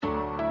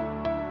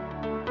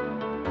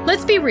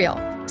Let's be real.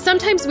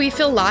 Sometimes we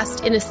feel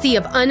lost in a sea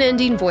of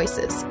unending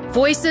voices.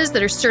 Voices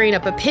that are stirring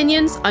up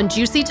opinions on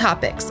juicy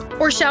topics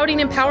or shouting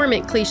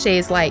empowerment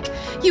cliches like,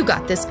 "You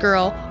got this,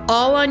 girl,"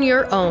 all on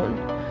your own.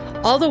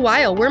 All the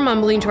while, we're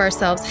mumbling to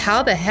ourselves,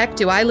 how the heck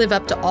do I live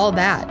up to all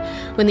that?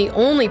 When the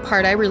only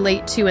part I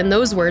relate to in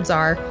those words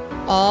are,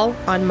 all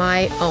on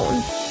my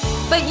own.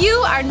 But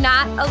you are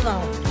not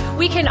alone.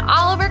 We can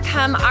all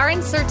overcome our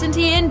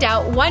uncertainty and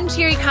doubt one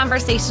cheery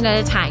conversation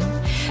at a time.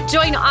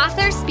 Join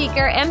author,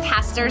 speaker, and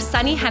pastor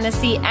Sunny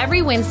Hennessy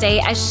every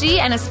Wednesday as she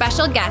and a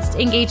special guest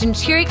engage in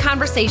cheery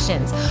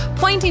conversations,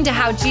 pointing to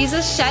how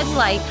Jesus sheds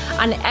light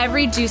on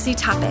every juicy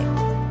topic.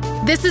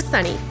 This is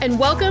Sunny, and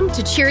welcome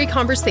to Cheery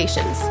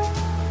Conversations.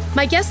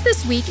 My guest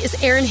this week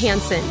is Erin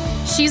Hansen.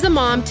 She's a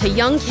mom to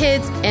young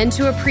kids and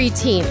to a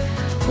preteen.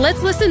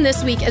 Let's listen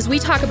this week as we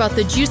talk about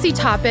the juicy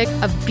topic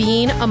of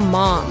being a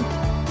mom.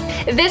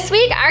 This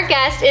week, our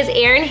guest is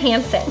Erin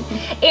Hansen.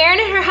 Erin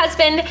and her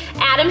husband,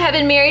 Adam, have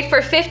been married for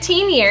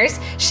 15 years.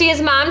 She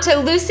is mom to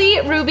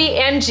Lucy, Ruby,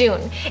 and June.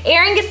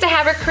 Erin gets to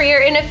have her career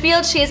in a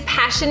field she is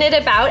passionate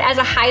about as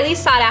a highly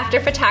sought-after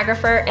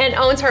photographer and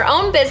owns her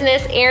own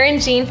business,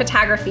 Erin Jean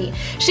Photography.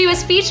 She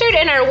was featured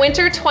in our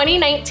Winter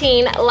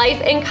 2019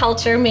 Life and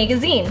Culture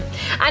magazine.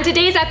 On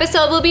today's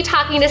episode, we'll be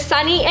talking to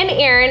Sunny and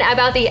Erin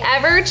about the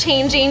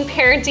ever-changing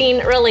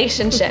parenting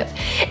relationship.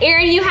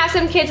 Erin, you have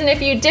some kids in a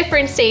few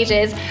different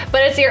stages,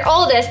 but it's your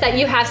oldest that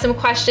you have some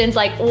questions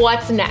like,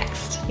 what's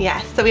next?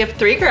 Yes, so we have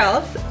three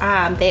girls.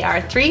 They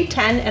are 3,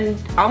 10, and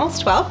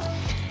almost 12.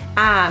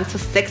 So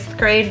 6th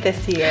grade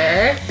this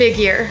year. Big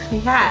year.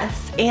 Yes,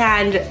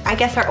 and I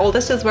guess our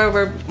oldest is where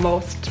we're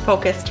most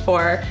focused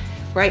for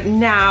right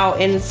now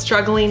in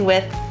struggling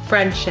with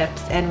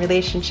friendships and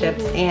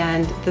relationships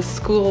and the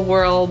school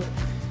world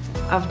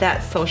of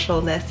that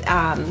socialness.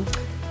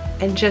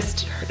 And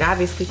just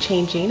obviously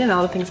changing and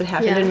all the things that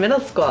happened in middle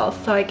school.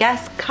 So I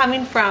guess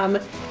coming from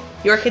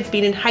your kids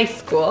being in high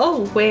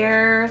school,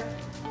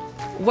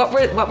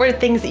 what were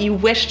things that you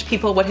wished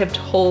people would have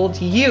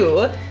told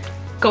you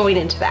going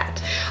into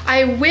that?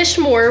 I wish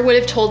more would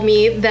have told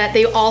me that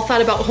they all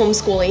thought about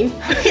homeschooling.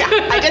 Yeah,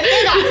 I did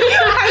say that.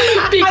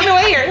 On the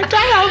way here, try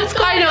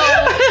homeschool. I know.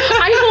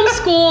 I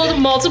homeschooled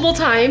multiple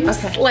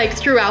times, like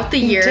throughout the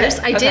years.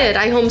 I did.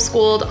 I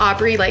homeschooled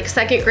Aubrey like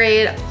 2nd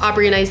grade,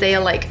 Aubrey and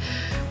Isaiah like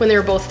when they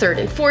were both 3rd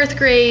and 4th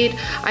grade.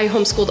 I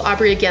homeschooled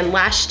Aubrey again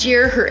last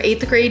year, her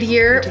 8th grade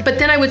year, but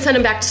then I would send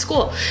them back to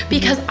school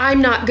because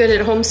I'm not good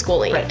at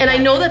homeschooling. Right. And I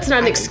know that's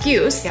not an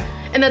excuse. Yeah.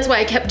 And that's why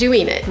I kept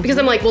doing it because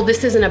I'm like, well,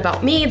 this isn't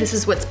about me. This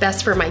is what's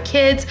best for my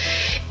kids.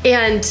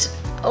 And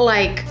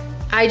like,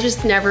 I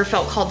just never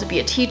felt called to be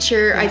a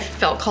teacher. I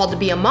felt called to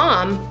be a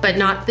mom, but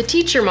not the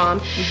teacher mom.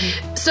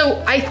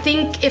 So I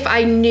think if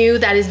I knew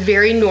that is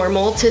very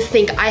normal to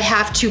think I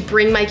have to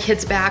bring my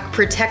kids back,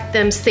 protect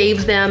them,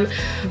 save them,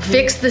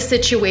 fix the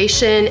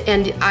situation,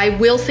 and I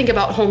will think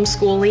about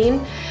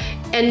homeschooling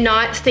and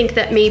not think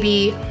that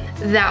maybe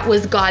that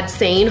was God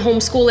saying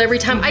homeschool every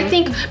time. I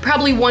think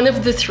probably one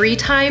of the 3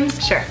 times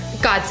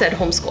God said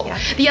homeschool. Yeah.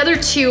 The other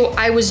 2,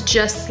 I was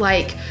just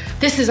like,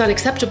 this is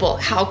unacceptable,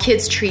 how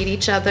kids treat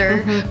each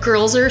other.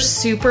 Girls are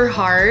super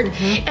hard.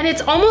 And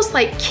it's almost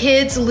like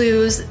kids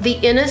lose the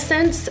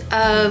innocence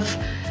of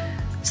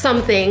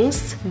some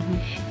things.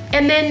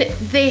 And then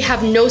they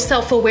have no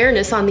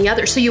self-awareness on the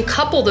other. So you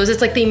couple those,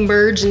 it's like they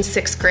merge in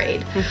 6th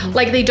grade.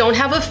 Like they don't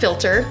have a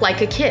filter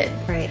like a kid.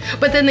 Right.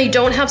 But then they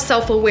don't have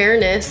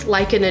self-awareness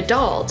like an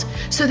adult.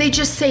 So they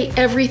just say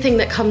everything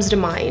that comes to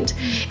mind.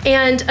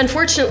 And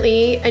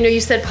unfortunately, I know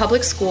you said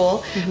public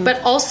school,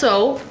 but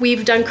also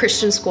we've done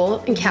Christian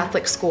school and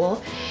Catholic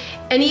school.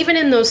 And even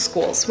in those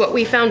schools, what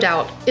we found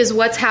out is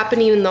what's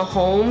happening in the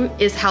home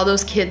is how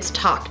those kids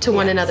talk to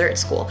one another at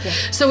school.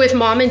 So if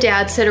mom and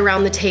dad sit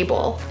around the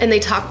table and they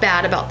talk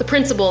bad about the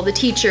principal, the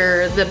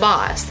teacher, the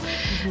boss,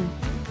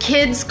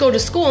 kids go to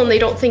school and they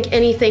don't think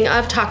anything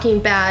of talking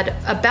bad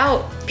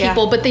about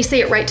people, but they say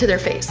it right to their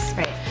face.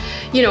 Right.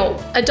 You know,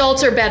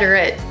 adults are better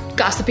at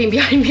gossiping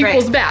behind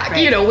people's back,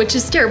 you know, which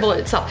is terrible in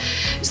itself.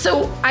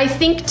 So I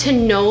think to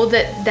know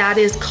that that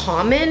is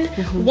common,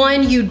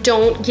 one, you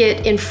don't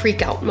get in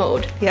freak out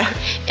mode. Yeah.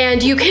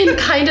 And you can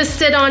kind of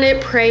sit on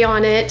it, pray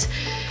on it.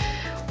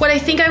 What I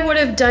think I would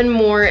have done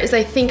more is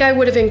I think I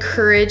would have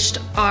encouraged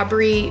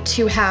Aubrey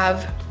to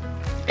have,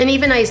 and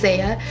even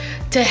Isaiah,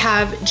 to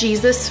have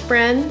Jesus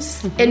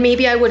friends. And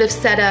maybe I would have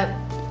set up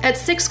at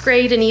 6th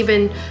grade and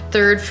even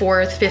 3rd,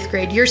 4th, 5th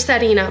grade, you're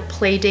setting up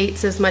play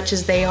dates as much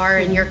as they are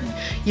and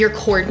you're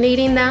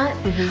coordinating that.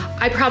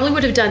 I probably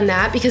would have done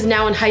that because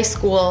now in high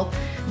school,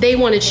 they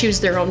want to choose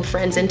their own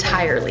friends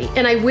entirely.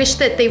 And I wish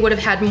that they would have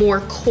had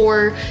more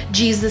core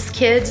Jesus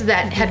kids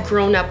that had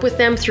grown up with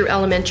them through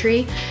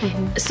elementary.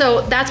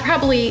 So that's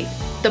probably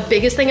the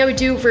biggest thing I would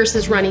do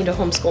versus running to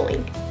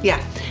homeschooling.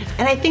 Yeah,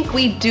 and I think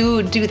we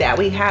do that.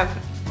 We have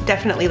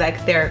definitely like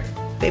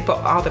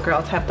all the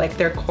girls have like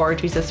their core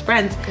Jesus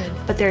friends,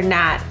 but they're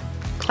not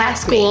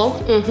classmates.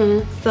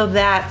 School. So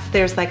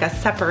there's like a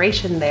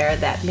separation there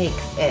that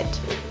makes it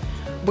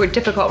more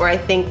difficult, where I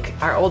think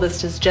our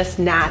oldest is just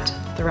not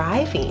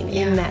thriving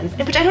in that.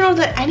 Which I don't know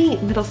that any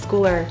middle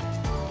schooler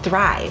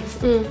thrives.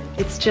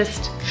 It's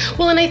just...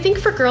 Well, and I think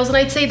for girls, and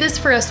I'd say this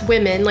for us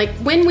women, like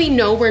when we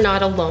know we're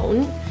not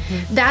alone,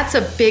 that's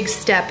a big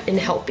step in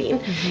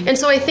helping. And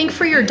so I think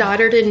for your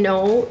daughter to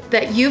know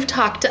that you've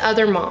talked to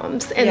other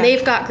moms and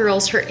they've got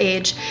girls her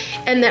age,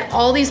 and that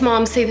all these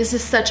moms say this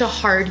is such a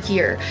hard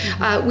year.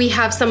 We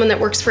have someone that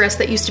works for us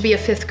that used to be a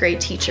 5th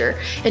grade teacher,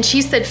 and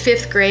she said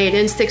 5th grade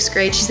and 6th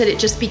grade, she said it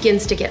just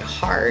begins to get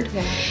hard.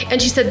 And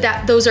she said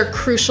that those are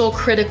crucial,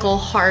 critical,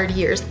 hard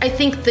years. I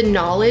think the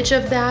knowledge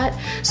of that,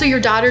 so your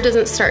daughter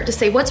doesn't start to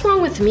say, what's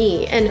wrong with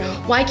me? And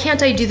why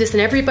can't I do this?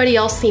 And everybody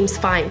else seems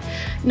fine.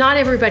 Not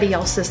everybody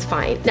else is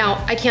fine.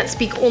 Now, I can't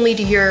speak only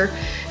to your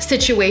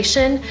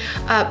situation,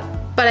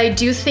 but I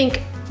do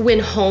think when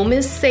home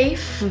is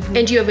safe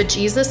and you have a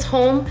Jesus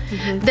home,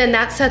 then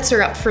that sets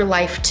her up for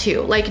life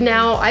too. Like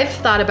now, I've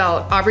thought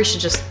about Aubrey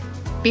should just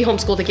be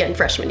homeschooled again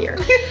freshman year.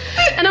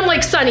 And I'm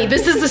like, Sonny,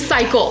 this is a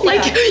cycle.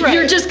 Like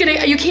you're just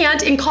gonna, you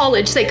can't in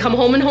college say come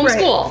home and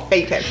homeschool. Yeah,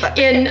 you can. But,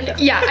 and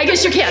I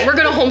guess you can. We're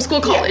gonna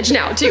homeschool college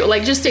now too.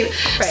 Like just stay.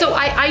 So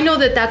I know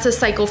that that's a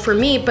cycle for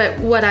me, but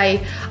what I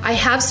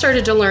have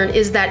started to learn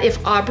is that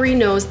if Aubrey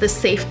knows the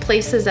safe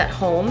places at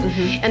home,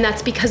 and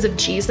that's because of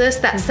Jesus,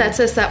 that sets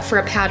us up for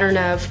a pattern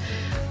of,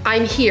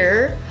 I'm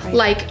here,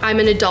 like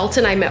I'm an adult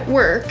and I'm at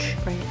work.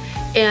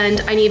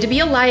 And I need to be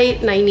a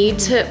light, and I need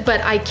to,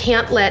 but I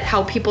can't let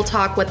how people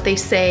talk, what they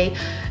say,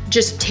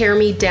 just tear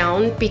me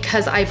down,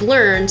 because I've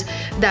learned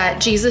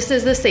that Jesus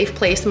is the safe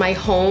place. My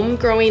home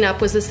growing up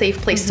was a safe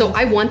place. So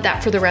I want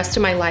that for the rest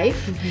of my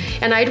life.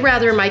 And I'd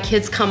rather my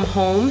kids come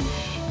home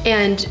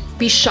and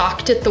be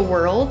shocked at the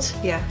world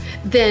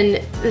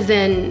than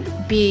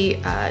be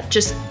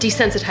just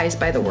desensitized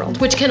by the world,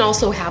 which can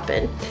also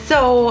happen.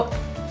 So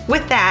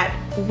with that,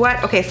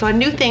 so a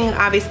new thing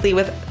obviously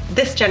with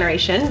this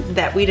generation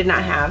that we did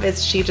not have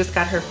is she just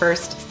got her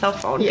first cell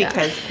phone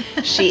because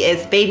she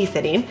is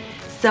babysitting.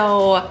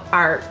 So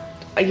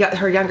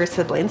her younger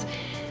siblings.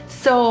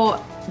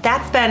 So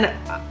that's been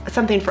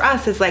something for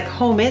us, is like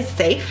home is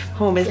safe.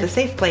 Home is the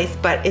safe place,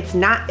 but it's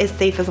not as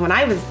safe as when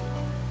I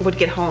would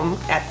get home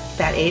at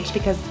that age,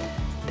 because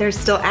there's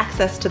still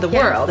access to the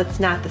world.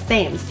 It's not the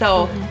same.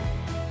 So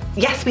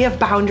yes, we have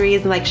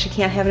boundaries, and like she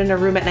can't have it in her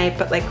room at night,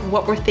 but like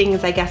what were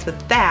things, I guess,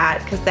 with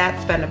that, because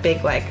that's been a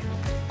big like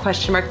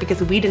question mark,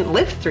 because we didn't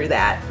live through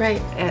that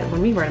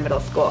when we were in middle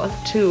school,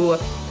 to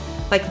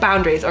like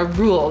boundaries or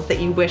rules that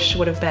you wish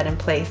would have been in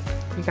place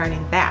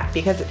regarding that.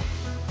 Because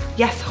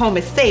yes, home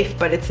is safe,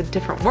 but it's a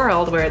different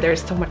world where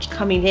there's so much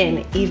coming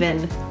in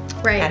even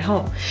at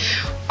home.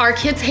 Our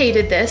kids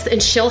hated this,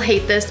 and she'll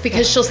hate this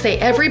because she'll say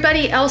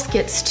everybody else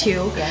gets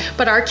to,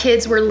 but our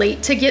kids were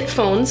late to get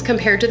phones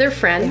compared to their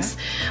friends,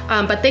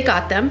 but they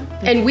got them.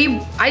 And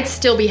I'd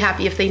still be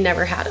happy if they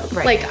never had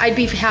them. Like I'd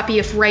be happy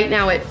if right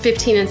now at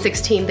 15 and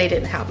 16 they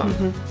didn't have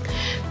them.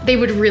 They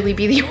would really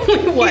be the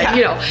only one,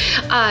 you know.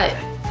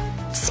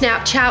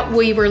 Snapchat,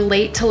 we were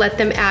late to let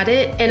them add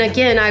it, and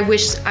again, I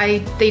wish they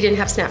didn't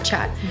have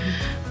Snapchat.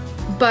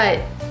 But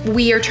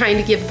we are trying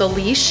to give the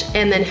leash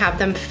and then have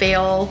them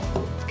fail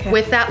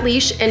with that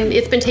leash, and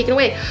it's been taken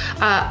away.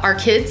 Our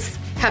kids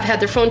have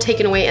had their phone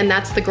taken away, and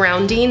that's the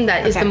grounding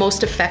that is the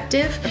most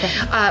effective.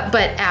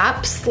 But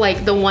apps,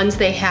 like the ones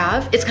they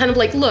have, it's kind of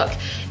like, look,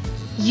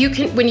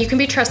 when you can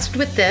be trusted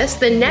with this,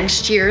 then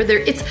next year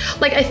it's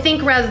like, I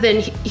think rather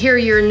than here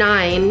you're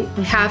 9,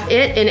 have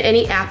it in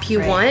any app you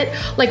want.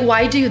 Like,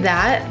 why do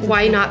that?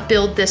 Why not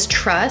build this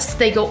trust?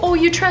 They go, oh,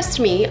 you trust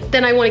me,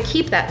 then I want to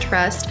keep that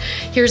trust.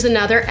 Here's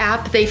another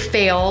app, they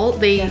fail,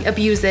 they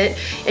abuse it,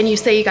 and you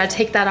say you got to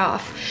take that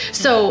off.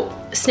 So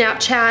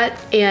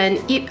Snapchat and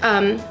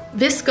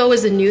VSCO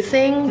is a new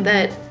thing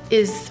that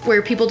is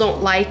where people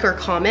don't like or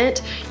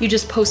comment. You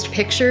just post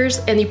pictures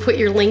and you put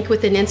your link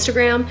within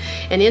Instagram,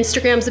 and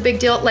Instagram's a big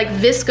deal. Like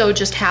VSCO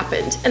just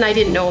happened and I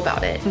didn't know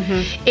about it.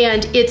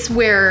 And it's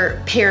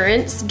where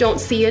parents don't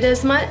see it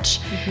as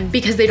much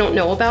because they don't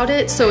know about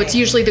it. So it's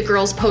usually the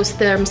girls post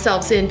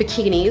themselves in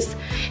bikinis,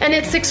 and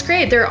it's 6th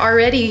grade. They're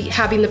already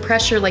having the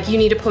pressure, like, you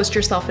need to post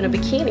yourself in a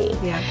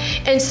bikini.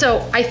 And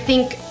so I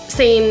think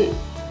saying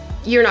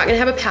you're not gonna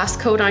have a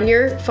passcode on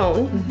your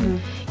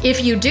phone.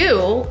 If you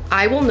do,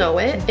 I will know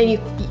it, and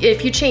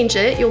if you change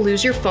it, you'll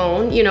lose your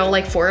phone,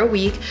 like for a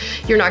week.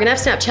 You're not gonna have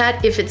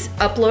Snapchat. If it's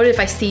uploaded, if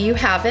I see you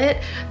have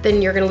it,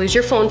 then you're gonna lose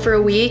your phone for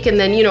a week, and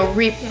then,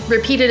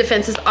 repeated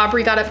offenses.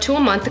 Aubrey got up to a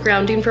month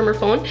grounding from her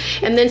phone,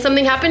 and then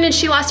something happened and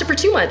she lost it for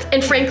 2 months.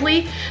 And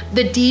frankly,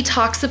 the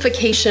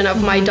detoxification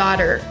of my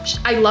daughter,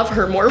 I love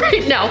her more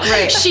right now.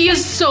 She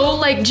is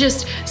so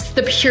just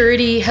the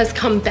purity has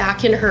come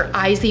back in her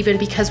eyes, even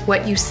because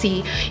what you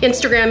see.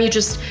 Instagram, you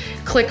just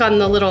click on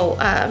the little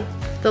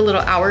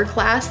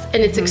hourglass and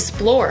it's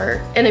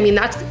explore, and I mean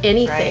that's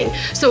anything.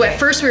 So at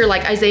first we were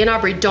like, Isaiah and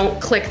Aubrey, don't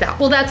click that.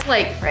 Well, that's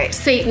like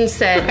Satan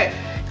said,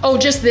 oh,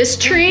 just this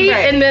tree,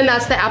 and then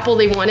that's the apple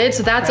they wanted.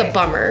 So that's a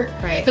bummer,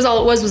 because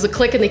all it was a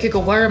click, and they could go,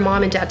 what are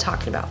mom and dad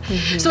talking about?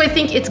 So I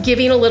think it's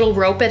giving a little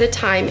rope at a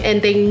time,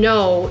 and they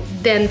know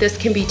then this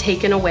can be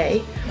taken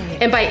away.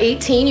 And by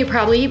 18, you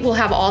probably will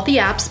have all the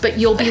apps, but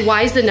you'll be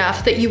wise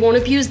enough that you won't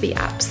abuse the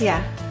apps.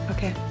 Yeah.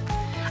 Okay.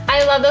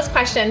 I love those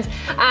questions.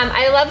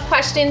 I love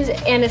questions,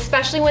 and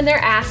especially when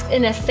they're asked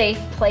in a safe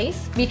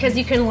place, because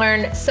you can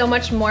learn so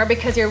much more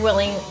because you're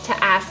willing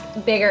to ask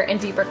bigger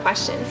and deeper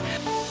questions.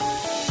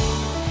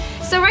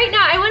 So right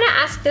now, I want to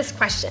ask this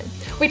question.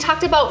 We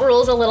talked about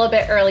rules a little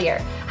bit earlier.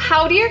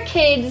 How do your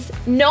kids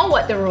know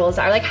what the rules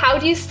are? Like, how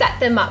do you set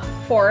them up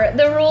for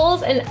the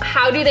rules, and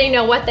how do they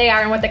know what they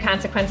are and what the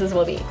consequences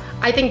will be?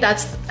 I think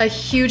that's a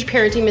huge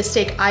parenting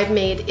mistake I've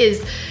made,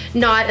 is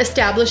not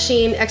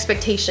establishing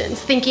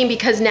expectations, thinking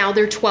because now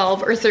they're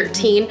 12 or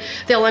 13,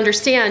 they'll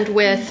understand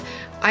with,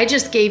 I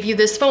just gave you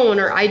this phone,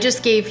 or I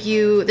just gave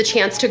you the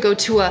chance to go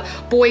to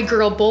a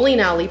boy-girl bowling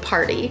alley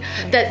party,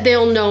 that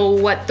they'll know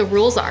what the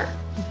rules are.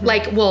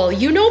 Like, well,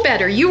 you know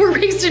better. You were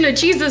raised in a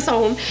Jesus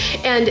home,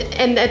 and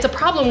it's a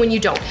problem when you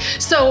don't.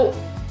 So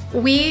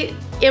we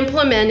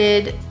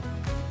implemented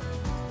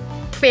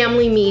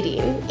family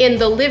meeting in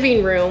the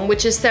living room,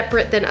 which is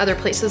separate than other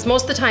places.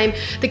 Most of the time,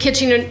 the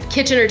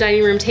kitchen or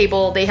dining room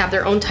table, they have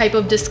their own type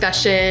of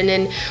discussion,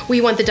 and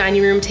we want the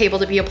dining room table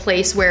to be a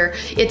place where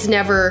it's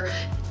never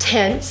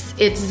tense.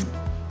 It's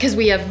because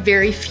we have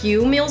very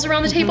few meals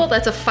around the table.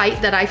 That's a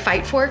fight that I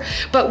fight for.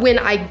 But when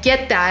I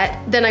get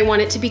that, then I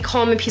want it to be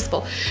calm and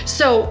peaceful.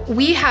 So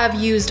we have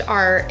used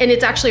and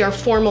it's actually our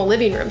formal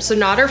living room, so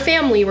not our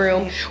family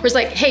room, where it's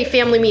like, hey,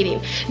 family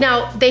meeting.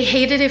 Now, they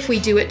hate it if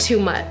we do it too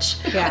much.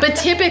 Yeah. But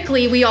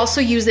typically, we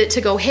also use it to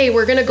go, hey,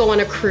 we're gonna go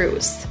on a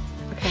cruise.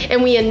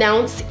 And we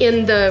announce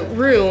in the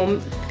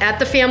room at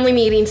the family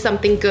meeting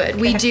something good.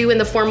 We do in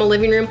the formal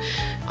living room.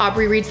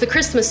 Aubrey reads the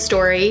Christmas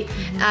story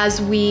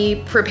as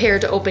we prepare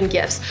to open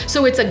gifts.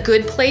 So it's a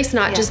good place,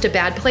 not just a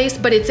bad place,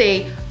 but it's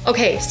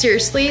okay,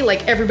 seriously,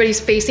 like everybody's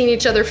facing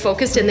each other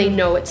focused and they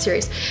know it's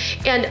serious.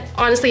 And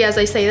honestly, as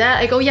I say that,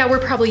 I go, yeah, we're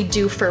probably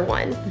due for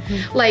one.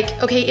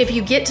 Like, okay, if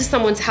you get to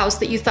someone's house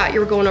that you thought you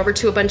were going over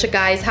to a bunch of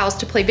guys' house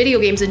to play video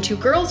games and 2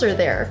 girls are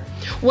there,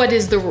 what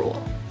is the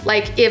rule?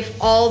 Like, if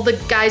all the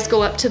guys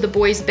go up to the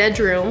boy's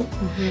bedroom,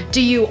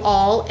 do you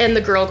all and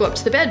the girl go up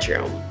to the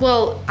bedroom?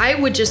 Well, I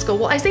would just go,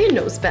 well, Isaiah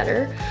knows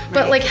better.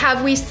 But like,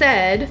 have we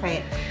said,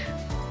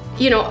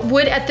 you know,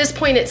 at this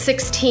point at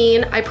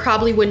 16, I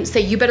probably wouldn't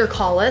say, you better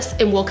call us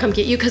and we'll come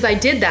get you, because I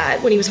did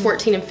that when he was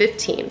 14 and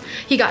 15.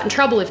 He got in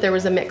trouble if there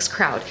was a mixed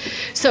crowd.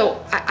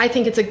 So I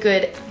think it's a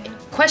good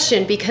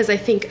question, because I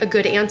think a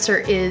good answer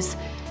is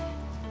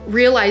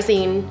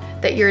realizing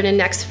that you're in a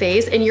next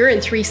phase and you're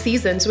in 3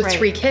 seasons with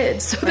 3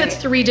 kids. So that's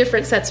 3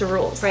 different sets of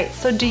rules. Right.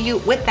 So do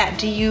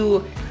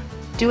you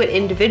do it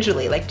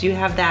individually? Like, do you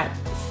have that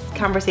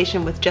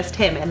conversation with just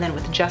him and then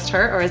with just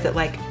her? Or is it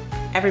like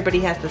everybody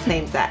has the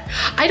same set?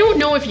 I don't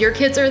know if your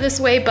kids are this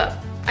way, but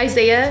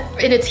Isaiah,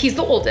 and he's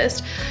the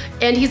oldest,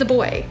 and he's a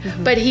boy,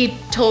 but he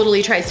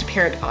totally tries to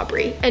parent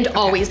Aubrey, and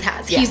always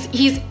has. Yeah.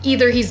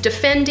 He's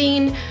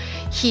defending,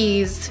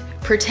 he's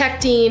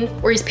protecting,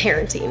 or he's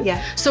parenting.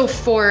 Yeah. So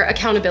for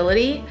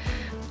accountability,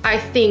 I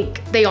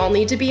think they all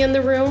need to be in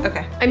the room.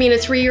 Okay. I mean, a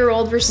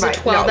 3-year-old versus a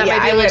 12, that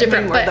might be a little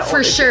different, but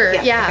for sure,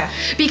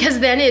 Because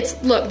then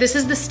it's, look, this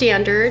is the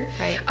standard.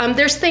 Right.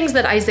 There's things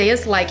that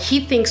Isaiah's like,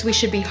 he thinks we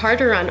should be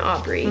harder on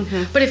Aubrey.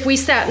 But if we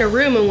sat in a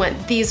room and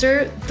went, these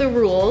are the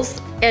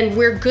rules, and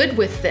we're good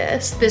with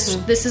this,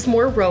 this is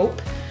more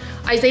rope,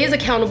 Isaiah's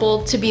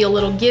accountable to be a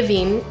little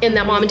giving in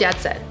that mom and dad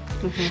said.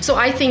 So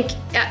I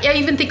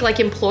even think like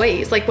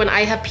employees, like when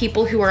I have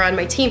people who are on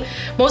my team,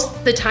 most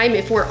of the time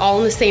if we're all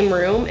in the same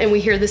room and we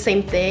hear the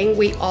same thing,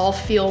 we all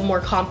feel more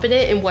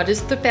confident in what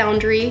is the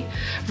boundary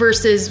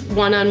versus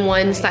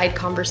one-on-one side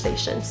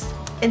conversations.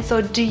 And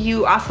so do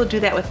you also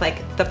do that with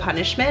like the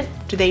punishment?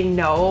 Do they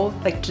know,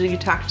 like, do you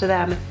talk to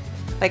them?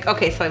 Like,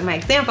 okay, so my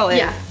example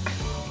is,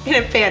 in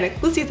a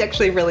panic, Lucy's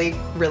actually really,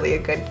 really a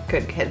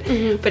good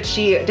kid, but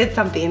she did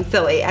something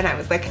silly, and I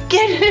was like,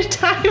 get in a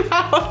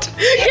timeout.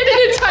 Get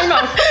in a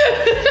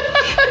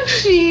timeout.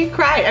 She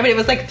cried. I mean, it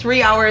was like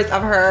 3 hours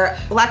of her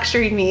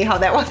lecturing me how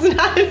that was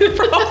not an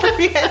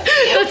appropriate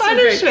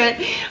punishment.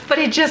 So but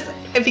it just,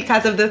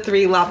 because of the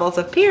 3 levels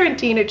of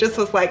parenting, it just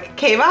was like,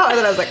 came out, and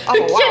then I was like, oh,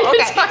 wow,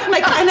 okay.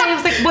 Like, and I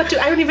was like,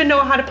 I don't even know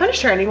how to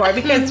punish her anymore,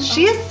 because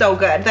she is so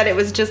good that it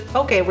was just,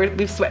 okay,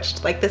 we've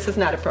switched. Like, this is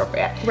not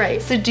appropriate.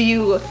 Right. So do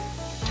you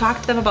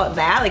talk to them about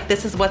that? Like,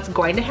 this is what's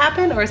going to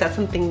happen, or is that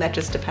something that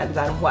just depends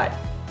on what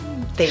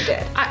they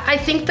did? I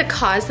think the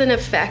cause and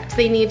effect,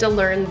 they need to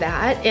learn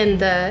that, and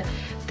the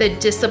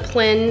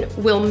discipline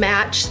will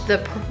match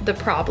the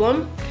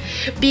problem.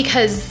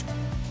 Because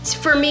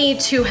for me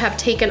to have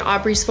taken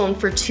Aubrey's phone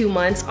for 2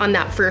 months on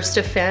that first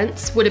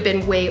offense would have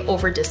been way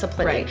over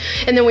disciplining. Right.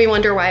 And then we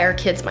wonder why our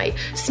kids might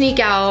sneak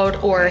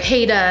out or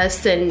hate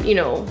us, and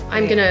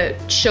I'm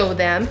gonna show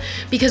them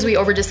because we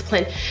over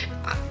discipline.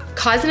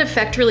 Cause and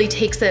effect really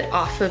takes it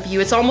off of you.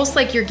 It's almost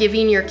like you're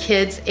giving your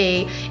kids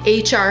a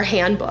HR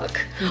handbook.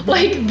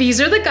 Like,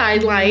 these are the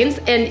guidelines,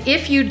 and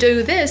if you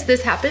do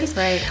this happens.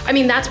 Right. I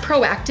mean, that's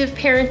proactive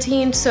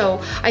parenting, so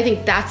I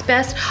think that's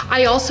best.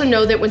 I also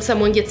know that when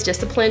someone gets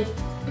disciplined,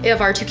 of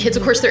our 2 kids,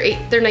 of course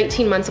they're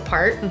 19 months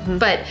apart,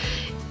 but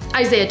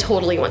Isaiah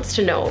totally wants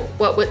to know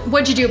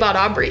what'd you do about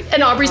Aubrey?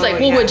 And Aubrey's like,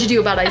 well, yeah. what'd you do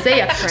about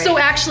Isaiah? Right. So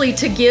actually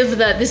to give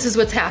this is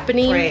what's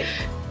happening Right.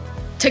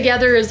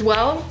 together as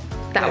well,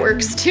 that Right.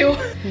 works too.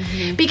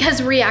 Mm-hmm.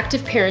 Because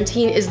reactive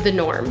parenting is the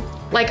norm.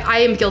 Like I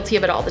am guilty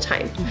of it all the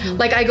time. Mm-hmm.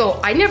 Like I go,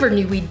 I never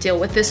knew we'd deal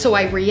with this, so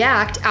I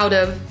react out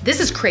of, this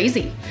is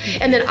crazy. Mm-hmm.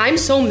 And then I'm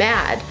so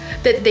mad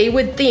that they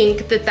would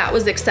think that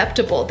was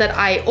acceptable, that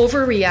I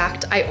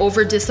overreact, I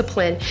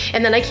over-discipline,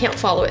 and then I can't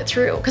follow it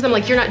through. Because I'm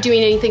like, you're not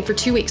doing anything for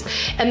 2 weeks.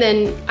 And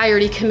then I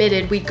already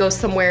committed, we'd go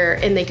somewhere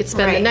and they could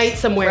spend the Right. night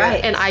somewhere,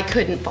 Right. and I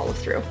couldn't follow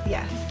through.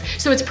 Yes.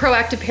 So it's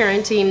proactive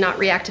parenting, not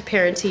reactive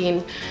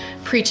parenting.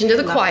 Preaching to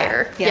the Love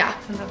choir. that. Yeah,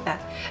 I love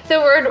that. The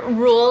word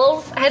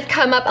rules has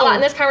come up a lot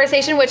in this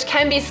conversation, which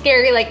can be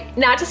scary, like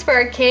not just for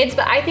our kids,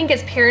 but I think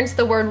as parents,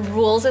 the word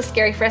rules is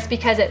scary for us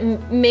because it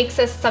makes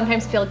us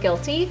sometimes feel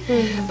guilty.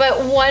 Mm-hmm.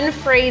 But one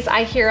phrase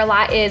I hear a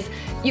lot is,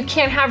 you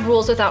can't have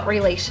rules without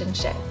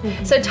relationship.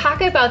 Mm-hmm. So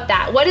talk about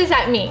that. What does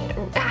that mean?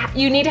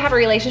 You need to have a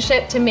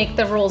relationship to make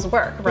the rules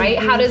work, right?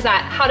 Mm-hmm.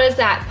 How does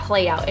that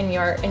play out in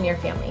your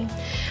family?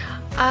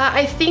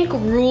 I think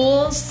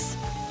rules,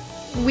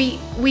 we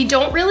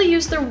don't really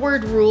use the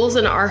word rules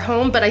in our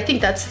home, but I think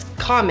that's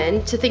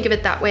common to think of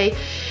it that way.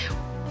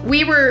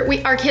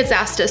 Our kids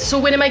asked us, so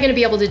when am I going to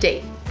be able to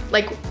date?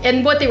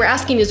 And what they were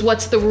asking is,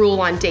 what's the rule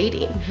on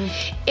dating?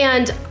 Mm-hmm.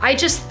 And I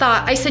just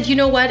thought, I said, you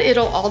know what?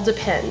 It'll all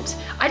depend.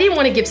 I didn't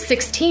want to give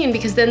 16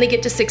 because then they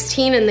get to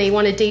 16 and they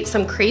want to date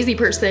some crazy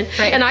person.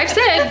 Right. And I've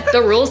said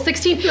the rule is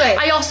 16. Right.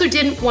 I also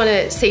didn't want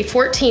to say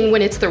 14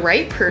 when it's the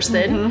right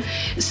person.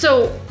 Mm-hmm.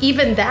 So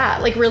even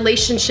that, like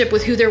relationship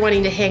with who they're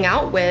wanting to hang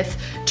out with,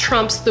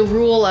 trumps the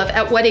rule of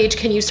at what age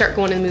can you start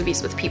going to the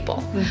movies with people.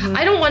 Mm-hmm.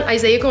 I don't want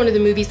Isaiah going to the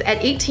movies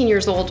at 18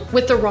 years old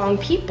with the wrong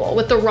people,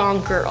 with the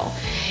wrong girl.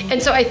 Mm-hmm.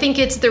 And so I think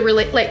it's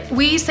like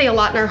we say a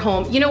lot in our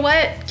home, you know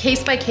what,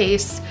 case by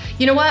case,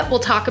 you know what, we'll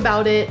talk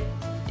about it,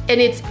 and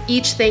it's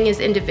each thing is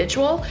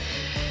individual.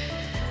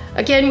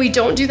 Again, we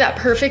don't do that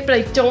perfect, but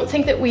I don't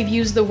think that we've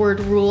used the word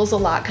rules a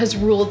lot because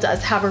rule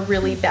does have a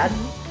really bad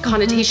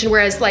connotation, mm-hmm.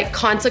 whereas like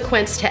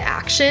consequence to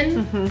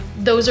action,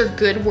 mm-hmm. those are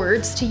good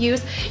words to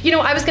use. You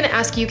know, I was going to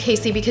ask you,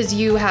 Casey, because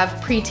you have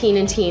preteen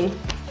and teen,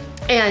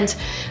 and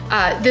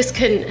this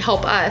can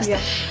help us. Yeah.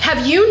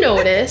 Have you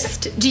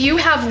noticed, do you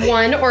have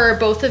one or are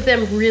both of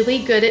them really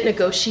good at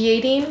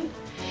negotiating?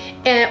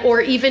 Or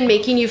even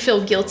making you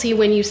feel guilty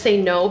when you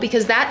say no?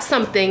 Because that's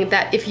something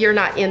that if you're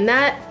not in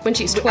that, when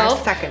she's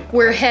 12,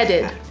 we're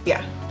headed.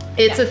 Yeah.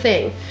 It's a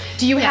thing.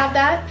 Do you have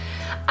that?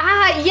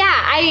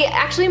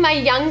 Yeah, my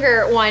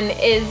younger one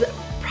is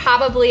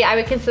probably, I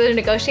would consider a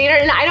negotiator,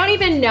 and I don't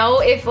even know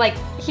if like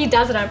he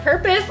does it on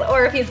purpose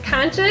or if he's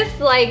conscious.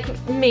 Like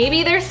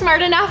maybe they're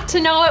smart enough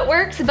to know it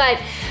works, but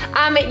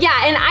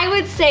yeah. And I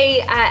would say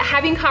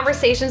having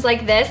conversations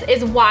like this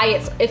is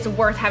why it's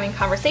worth having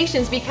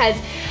conversations, because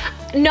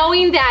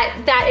knowing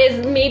that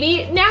is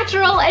maybe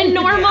natural and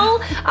normal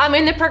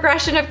in the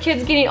progression of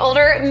kids getting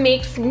older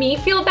makes me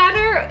feel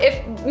better.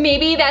 If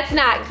maybe that's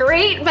not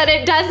great, but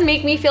it does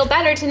make me feel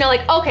better to know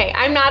like, okay,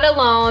 I'm not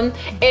alone.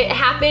 It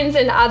happens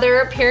in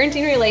other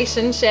parenting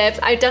relationships.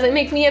 It doesn't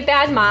make me a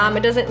bad mom.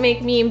 It doesn't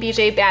make me and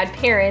BJ bad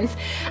parents.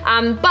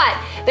 But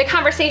the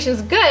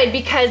conversation's good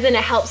because then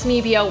it helps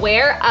me be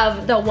aware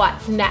of the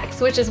what's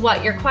next, which is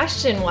what your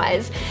question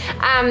was.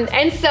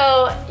 And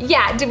so,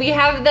 yeah, do we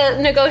have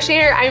the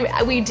negotiator?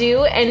 We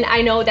do, and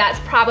I know that's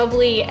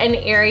probably an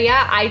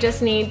area I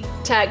just need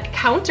to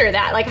counter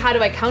that. Like, how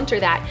do I counter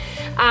that?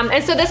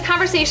 And so this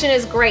conversation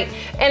is great,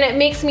 and it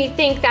makes me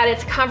think that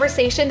it's a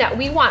conversation that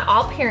we want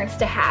all parents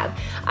to have.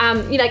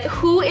 Like,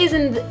 who is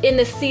in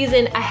the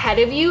season ahead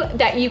of you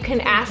that you can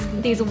ask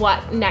these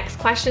what next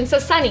questions? So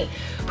Sunny,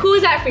 who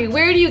is that for you?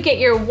 Where do you get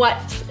your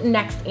what's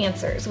next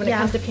answers when it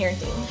comes to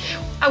parenting?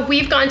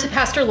 We've gone to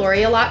Pastor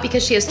Lori a lot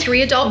because she has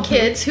 3 adult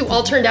kids who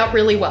all turned out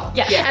really well.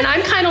 Yeah. And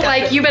I'm kind of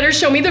like, you better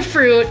show me the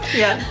fruit.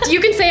 Yeah. You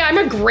can say I'm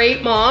a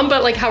great mom,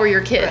 but like, how are your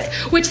kids?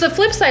 Right. Which the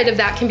flip side of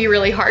that can be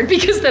really hard,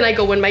 because then I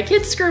go, when my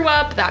kids screw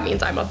up, that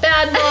means I'm a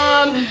bad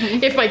mom.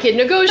 If my kid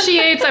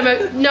negotiates,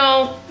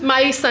 no,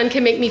 my son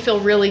can make me feel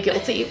really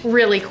guilty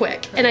really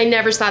quick. And I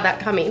never saw that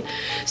coming.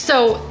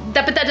 So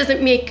but that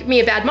doesn't make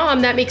me a bad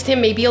mom. That makes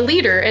him maybe a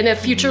leader and a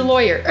future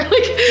lawyer.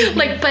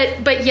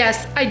 But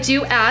yes, I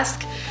do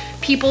ask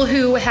people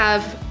who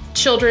have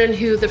children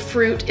who the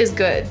fruit is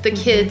good. The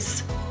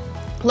kids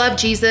love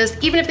Jesus.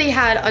 Even if they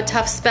had a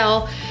tough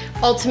spell,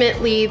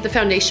 ultimately the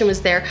foundation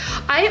was there.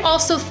 I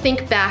also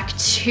think back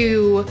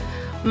to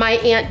my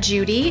Aunt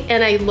Judy,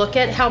 and I look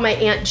at how my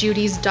Aunt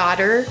Judy's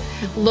daughter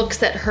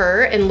looks at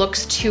her and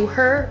looks to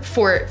her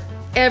for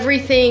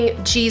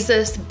everything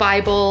Jesus,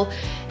 Bible,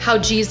 how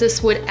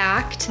Jesus would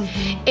act.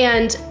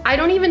 And I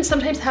don't even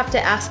sometimes have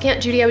to ask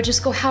Aunt Judy. I would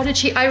just go, how did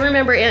she? I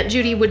remember Aunt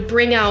Judy would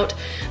bring out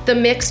the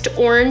mixed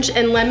orange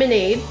and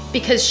lemonade,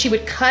 because she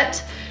would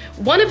cut,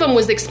 one of them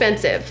was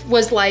expensive,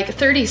 was like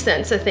 30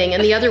 cents a thing,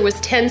 and the other was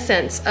 10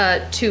 cents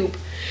a tube.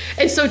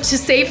 And so to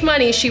save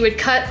money, she would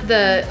cut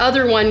the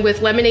other one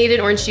with lemonade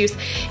and orange juice,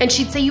 and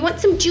she'd say, you want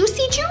some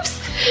juicy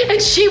juice?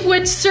 And she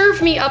would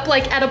serve me up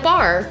like at a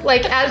bar,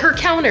 like at her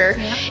counter.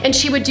 And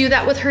she would do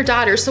that with her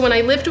daughter. So when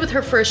I lived with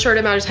her for a short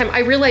amount of time, I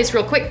realized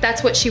real quick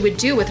that's what she would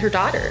do with her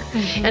daughter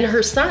and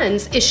her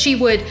sons, is she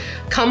would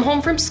come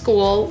home from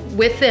school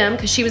with them,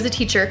 because she was a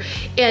teacher,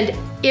 and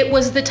it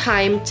was the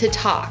time to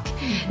talk.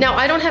 Now,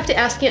 I don't have to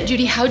ask Aunt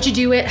Judy, how'd you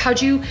do it?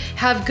 How'd you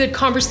have good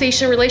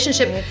conversation,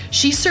 relationship?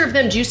 She served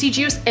them juicy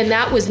juice, and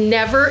that was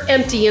never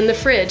empty in the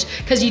fridge,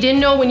 because you didn't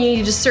know when you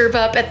needed to serve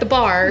up at the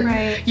bar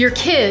your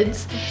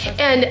kids.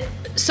 And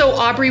so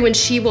Aubrey, when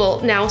she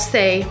will now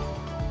say,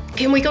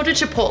 can we go to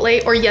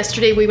Chipotle? Or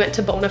yesterday we went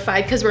to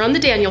Bonafide because we're on the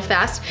Daniel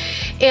fast.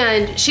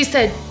 And she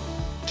said,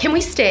 can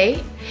we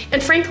stay?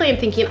 And frankly, I'm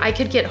thinking I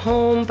could get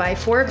home by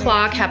 4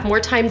 o'clock, have more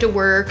time to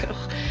work. And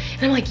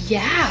I'm like,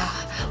 yeah,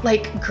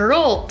 like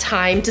girl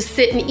time to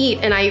sit and eat.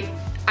 And I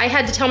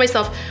had to tell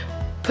myself,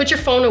 put your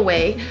phone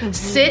away,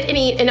 sit and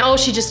eat. And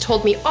she just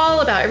told me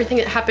all about everything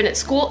that happened at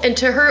school. And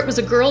to her, it was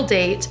a girl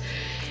date.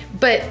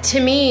 But to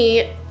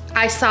me,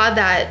 I saw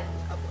that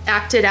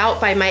acted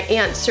out by my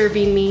aunt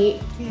serving me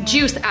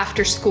juice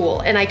after school,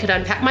 and I could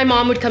unpack. My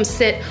mom would come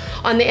sit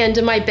on the end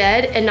of my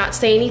bed and not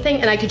say anything,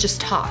 and I could just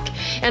talk.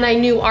 And I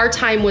knew our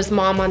time was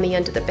mom on the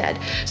end of the bed.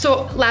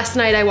 So last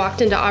night I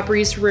walked into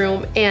Aubrey's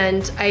room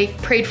and I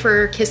prayed for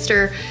her, kissed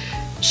her.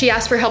 She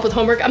asked for help with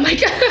homework. I'm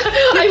like,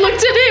 I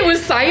looked at it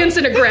was science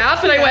and a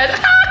graph, and I went,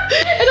 and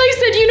I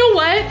said, you know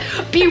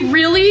what? Be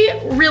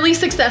really, really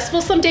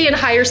successful someday and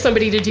hire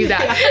somebody to do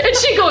that. And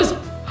she goes,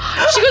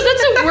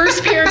 that's the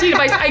worst parenting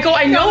advice. I go,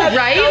 I know,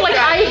 right? Like,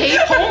 I hate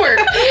homework.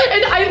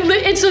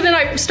 And so then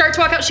I start to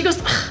walk out. She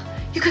goes,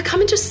 you could come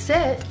and just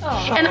sit.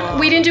 And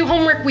we didn't do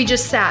homework. We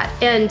just sat.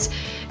 And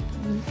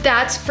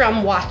that's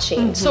from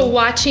watching. So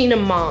watching a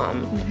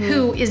mom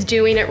who is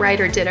doing it right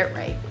or did it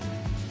right.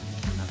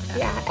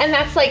 Yeah, and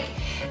that's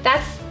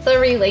the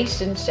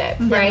relationship,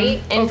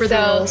 right? And over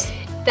the rules.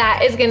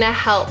 That is gonna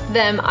help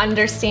them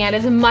understand,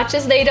 as much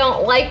as they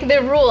don't like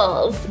the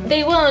rules,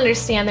 they will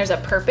understand there's a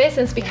purpose,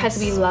 and it's because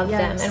we love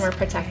them and we're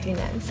protecting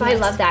them. So I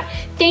love that.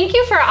 Thank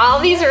you for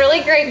all these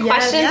really great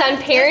questions on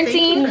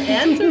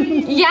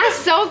parenting. Yes,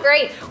 so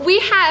great. We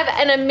have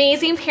an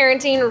amazing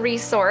parenting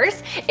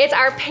resource. It's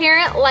our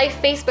Parent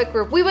Life Facebook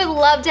group. We would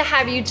love to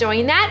have you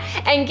join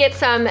that and get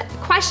some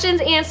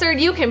questions answered.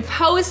 You can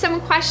pose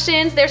some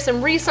questions. There's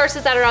some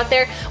resources that are out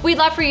there. We'd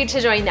love for you to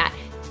join that.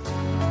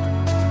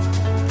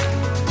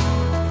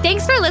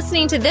 Thanks for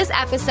listening to this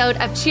episode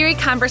of Cheery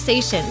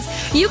Conversations.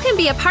 You can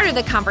be a part of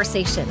the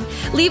conversation.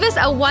 Leave us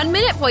a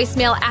 1-minute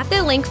voicemail at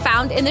the link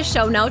found in the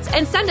show notes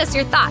and send us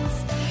your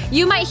thoughts.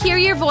 You might hear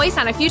your voice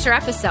on a future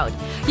episode.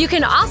 You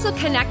can also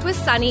connect with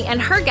Sunny and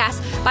her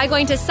guests by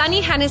going to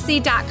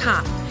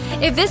sunnyhennessy.com.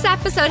 If this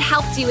episode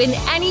helped you in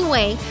any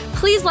way,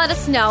 please let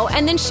us know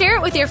and then share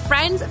it with your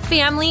friends,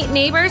 family,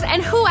 neighbors,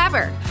 and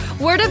whoever.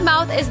 Word of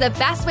mouth is the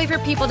best way for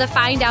people to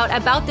find out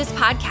about this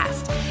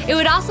podcast. It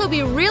would also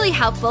be really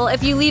helpful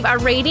if you leave a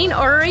rating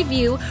or a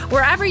review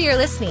wherever you're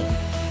listening.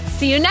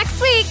 See you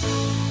next week.